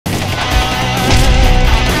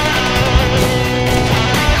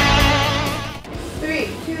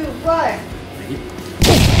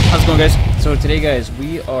going, guys? So today, guys,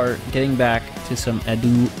 we are getting back to some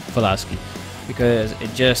Edu Falaschi because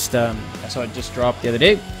it just I saw it just dropped the other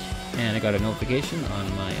day, and I got a notification on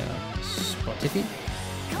my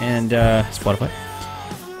Spotify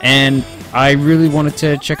and I really wanted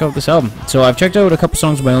to check out this album. So I've checked out a couple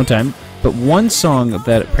songs of my own time, but one song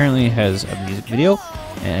that apparently has a music video,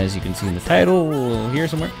 as you can see in the title here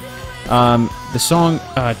somewhere. The song,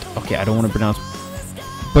 okay, I don't want to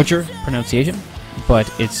butcher pronunciation, but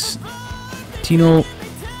it's Tenochtitlan.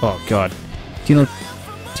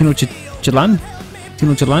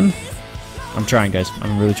 I'm trying, guys.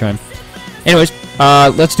 I'm really trying. Anyways,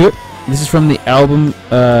 let's do it. This is from the album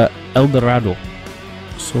El Dorado.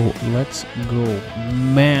 So let's go.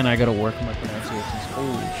 Man, I gotta work on my pronunciations.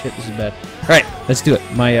 Holy shit, this is bad. All right, let's do it.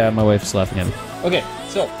 My wife's laughing at me. Okay,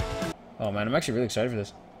 so, oh man, I'm actually really excited for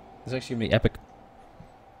this. This is actually gonna be epic.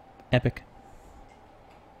 Epic.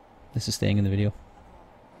 This is staying in the video.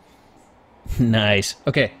 Nice.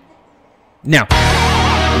 Okay. Now.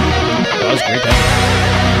 That was great.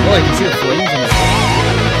 Oh, you can see the flames on the screen.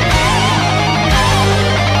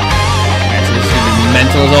 Alright, so this is gonna be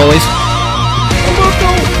mental as always.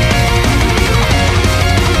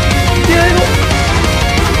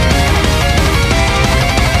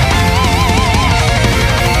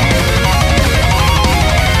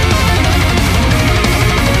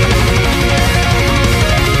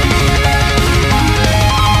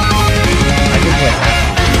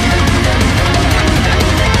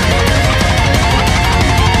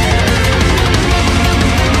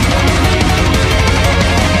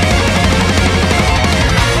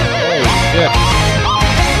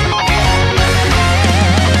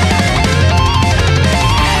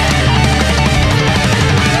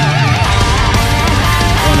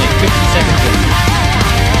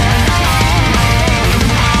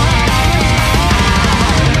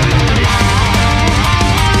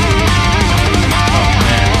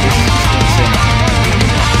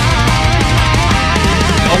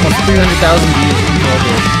 Almost 300,000 views.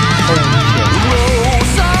 Holy shit.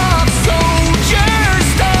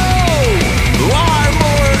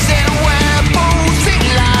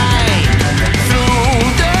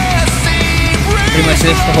 Pretty much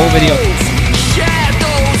this, the whole video.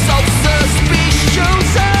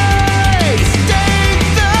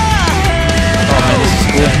 Oh man, this is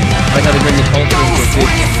cool. I like how they bring the culture into it too.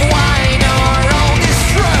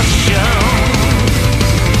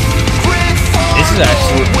 This is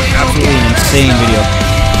absolutely an insane video.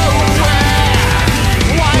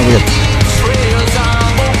 Oh, weird.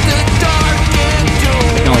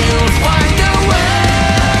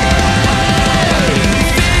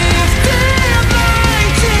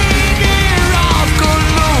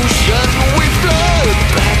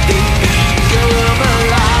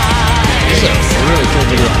 This is a really cool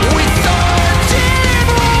video.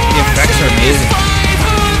 The effects are amazing.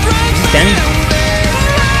 This is Danny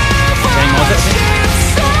Moffat, I think.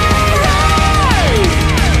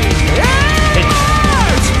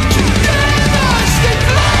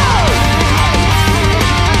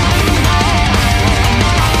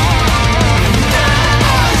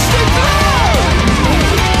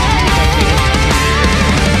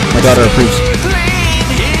 My daughter approves.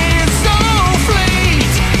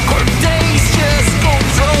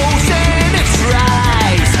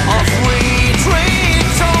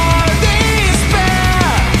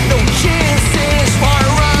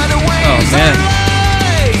 Oh man.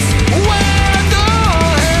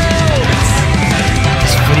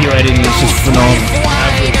 This video editing is just phenomenal.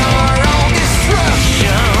 Absolutely phenomenal.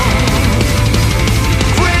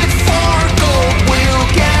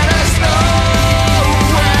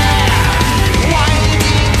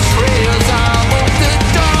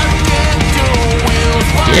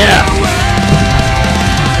 Yeah.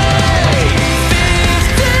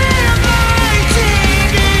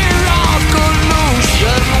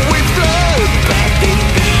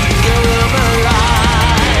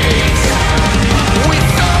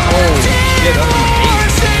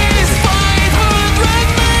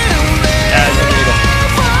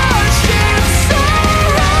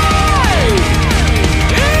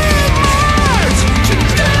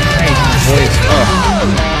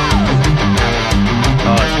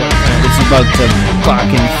 About to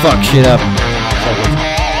fucking fuck shit up.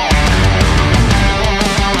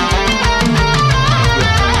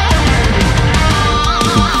 You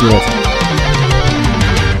can feel it.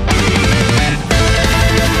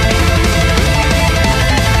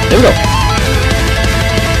 There we go.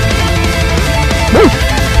 Woo!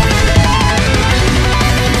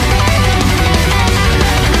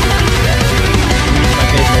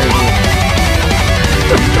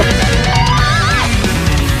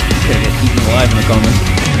 Gonna get eaten alive in the comments.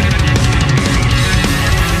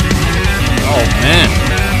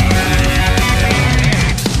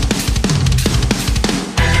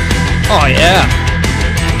 Oh yeah.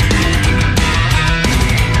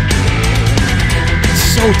 It's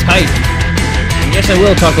so tight. Yes, I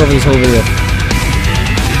will talk over this whole video.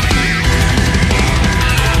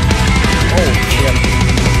 Oh shit.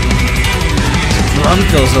 Drum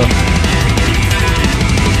fills up.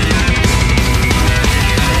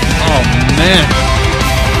 Oh man.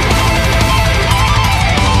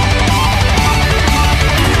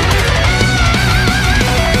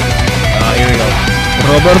 Oh, here we go.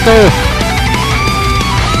 Roberto.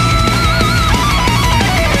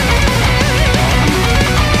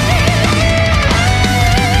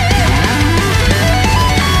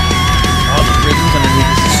 Oh, the rhythms underneath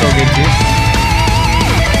this is so good too.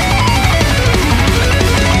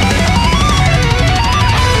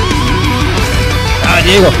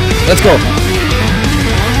 Diego, let's go.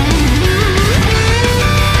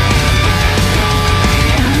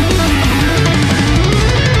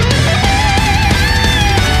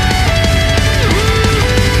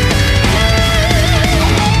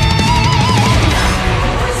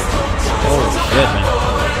 Oh shit, man.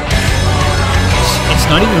 It's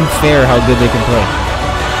not even fair how good they can play.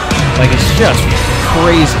 Like, it's just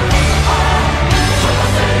crazy.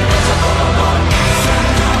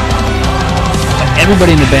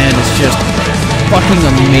 Everybody in the band is just fucking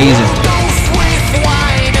amazing.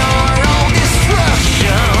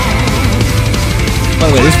 By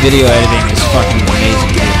the way, this video editing is fucking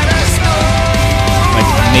amazing, dude. Like,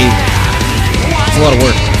 amazing. It's a lot of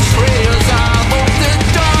work.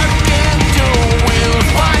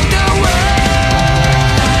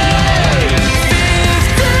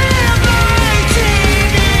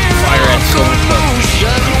 Fire adds so much fun.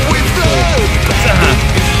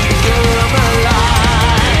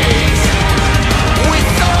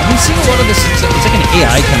 I've seen a lot of this. It's like an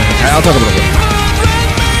AI kind of thing. I'll talk about it later.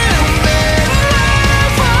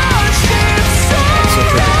 It's so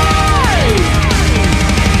trippy.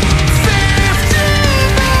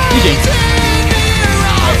 DJ.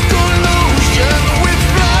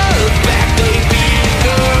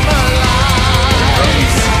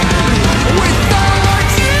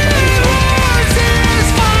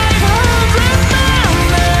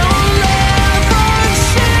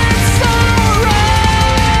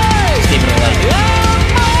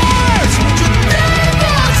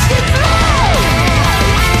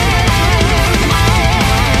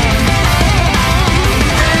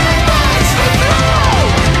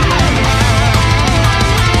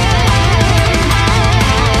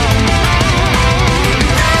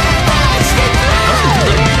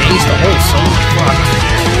 The whole song. Fuck.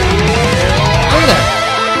 Look at that.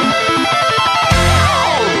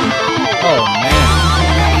 Oh man.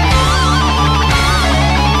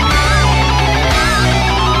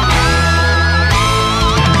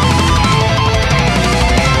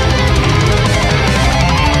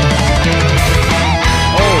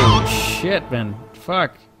 Oh shit, man.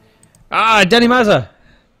 Fuck. Ah, Denny Mazza.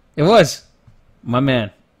 It was my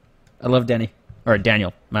man. I love Denny. Or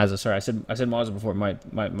Daniel Mazza, sorry, I said Mazza before. My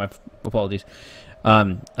apologies.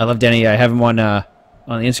 I love Denny. I have him on the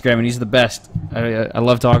Instagram, and he's the best. I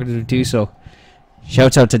love talking to him too. So,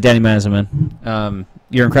 shouts out to Denny Mazza, man.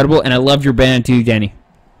 You're incredible, and I love your band too, Danny.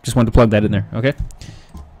 Just wanted to plug that in there. Okay.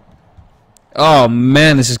 Oh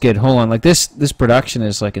man, this is good. Hold on, like this production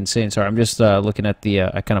is like insane. Sorry, I'm just looking at the.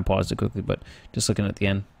 I kind of paused it quickly, but just looking at the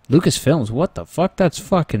end. Lucasfilms, what the fuck? That's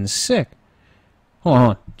fucking sick. Hold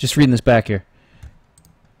on. Just reading this back here.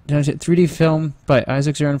 3D film by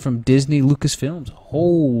Isaac Zarin from Disney Lucasfilms.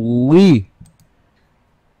 Holy.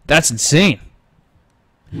 That's insane.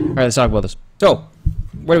 Alright, let's talk about this. So,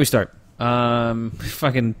 where do we start?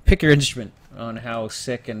 Fucking pick your instrument on how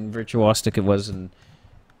sick and virtuosic it was, and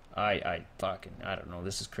I don't know,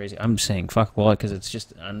 this is crazy. I'm saying fuck well because it's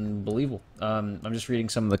just unbelievable. I'm just reading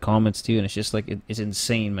some of the comments too, and it's just like, it's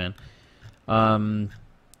insane, man.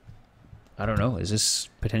 I don't know, is this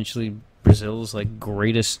potentially Brazil's like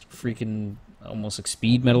greatest freaking almost like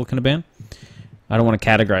speed metal kind of band? I don't want to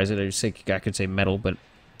categorize it. I could say metal, but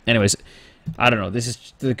anyways, I don't know. This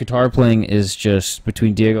is the guitar playing is just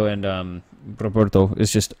between Diego and Roberto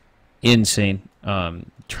is just insane.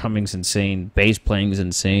 Drumming's insane. Bass playing's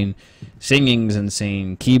insane. Singing's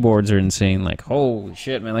insane. Keyboards are insane. Like holy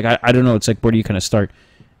shit, man. Like I don't know. It's like where do you kind of start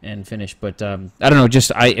and finish? But I don't know.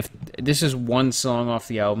 Just if this is one song off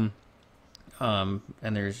the album. And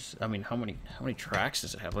there's, I mean, how many tracks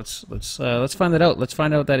does it have? Let's find that out. Let's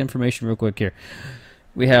find out that information real quick here.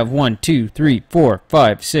 We have 1, 2, 3, 4,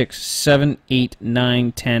 5, 6, 7, 8,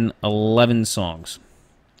 9, 10, 11 songs,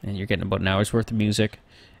 and you're getting about an hour's worth of music,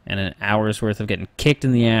 and an hour's worth of getting kicked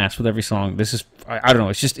in the ass with every song. This is, I don't know,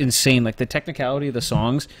 it's just insane. Like the technicality of the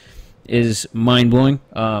songs is mind-blowing.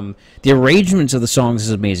 The arrangements of the songs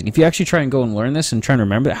is amazing. If you actually try and go and learn this and try and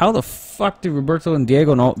remember it, how the fuck did Roberto and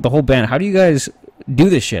Diego and the whole band, how do you guys do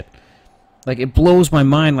this shit? Like, it blows my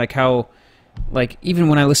mind, like, how, like, even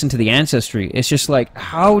when I listen to the Ancestry, it's just like,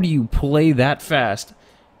 how do you play that fast?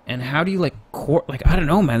 And how do you, like, I don't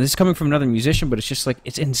know, man. This is coming from another musician, but it's just, like,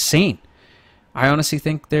 it's insane. I honestly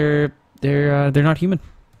think they're not human.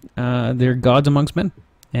 They're gods amongst men.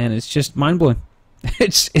 And it's just mind-blowing.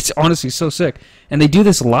 It's honestly so sick. And they do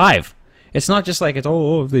this live. It's not just like, it's,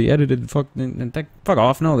 oh they edited, fuck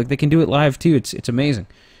off. No, like, they can do it live, too. It's amazing.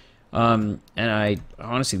 And I,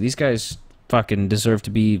 honestly, these guys fucking deserve to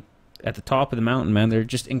be at the top of the mountain, man. They're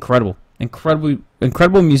just incredible.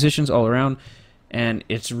 Incredible musicians all around. And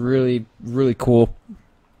it's really, really cool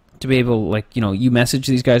to be able, like, you know, you message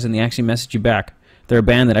these guys and they actually message you back. They're a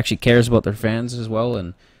band that actually cares about their fans as well,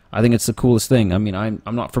 and I think it's the coolest thing. I mean, I'm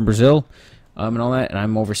not from Brazil and all that, and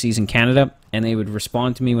I'm overseas in Canada, and they would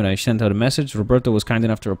respond to me when I sent out a message. Roberto was kind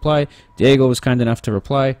enough to reply. Diego was kind enough to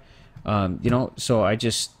reply. You know, so I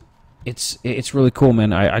just, it's really cool,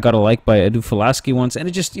 man. I got a like by Edu Falaschi once, and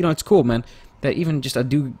it just, you know, it's cool, man. That even just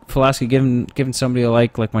Edu Falaschi giving somebody a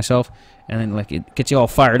like myself, and then, like, it gets you all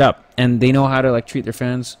fired up, and they know how to, like, treat their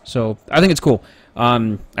fans. So I think it's cool. I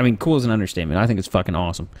mean, cool is an understatement. I think it's fucking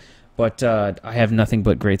awesome. But I have nothing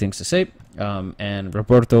but great things to say. And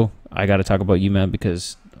Roberto, I got to talk about you, man,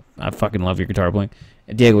 because I fucking love your guitar playing.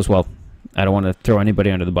 And Diego as well. I don't want to throw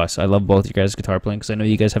anybody under the bus. I love both you guys' guitar playing because I know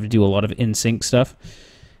you guys have to do a lot of in-sync stuff.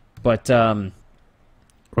 But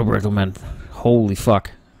Roberto, man, holy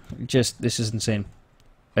fuck. Just, this is insane.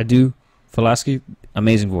 Edu Falaschi,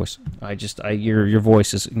 amazing voice. Your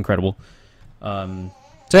voice is incredible. So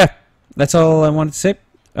yeah, that's all I wanted to say.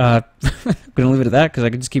 I'm gonna leave it at that because I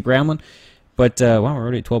could just keep rambling. But wow, we're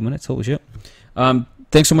already at 12 minutes. Holy shit.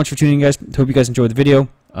 Thanks so much for tuning in, guys. Hope you guys enjoyed the video.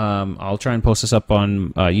 I'll try and post this up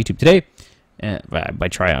on YouTube today. And by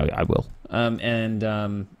try, I will.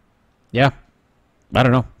 Yeah, I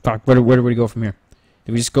don't know. Where do we go from here?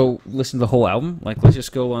 Do we just go listen to the whole album? Like, let's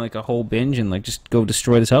just go on, like, a whole binge and, like, just go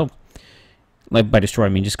destroy this album. Like, by destroy, I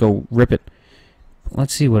mean just go rip it.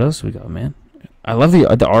 Let's see what else we got, man. I love the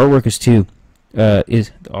artwork is too. The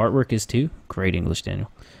artwork is too? Great English, Daniel.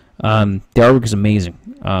 The artwork is amazing.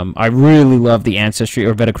 I really love the Ancestry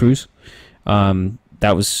or Veta Cruz.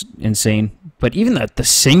 That was insane. But even the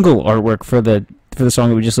single artwork for the song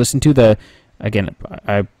that we just listened to, again,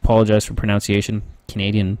 I apologize for pronunciation.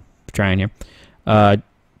 Canadian trying here.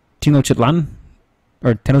 Tenochtitlan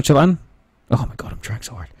or Tenochtitlan. Oh my god, I'm trying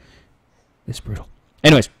so hard. It's brutal.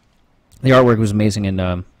 Anyways, the artwork was amazing,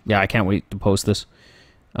 and yeah, I can't wait to post this.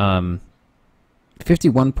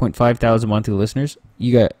 51.5 thousand monthly listeners.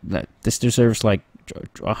 You got that. This deserves like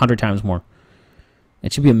 100 times more.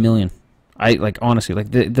 It should be 1 million. Honestly, like,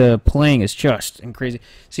 the playing is just crazy.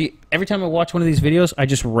 See, every time I watch one of these videos, I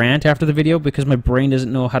just rant after the video because my brain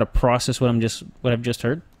doesn't know how to process what I've just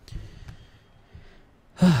heard.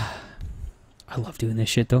 I love doing this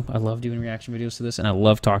shit, though. I love doing reaction videos to this, and I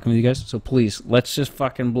love talking with you guys. So please, let's just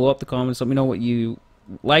fucking blow up the comments. Let me know what you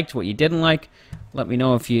liked, what you didn't like. Let me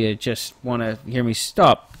know if you just want to hear me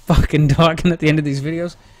stop fucking talking at the end of these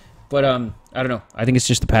videos. But I don't know. I think it's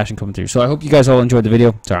just the passion coming through. So I hope you guys all enjoyed the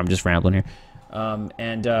video. Sorry, I'm just rambling here.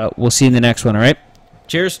 And we'll see you in the next one, all right?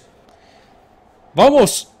 Cheers.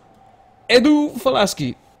 Vamos! Edu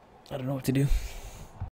Falaschi. I don't know what to do.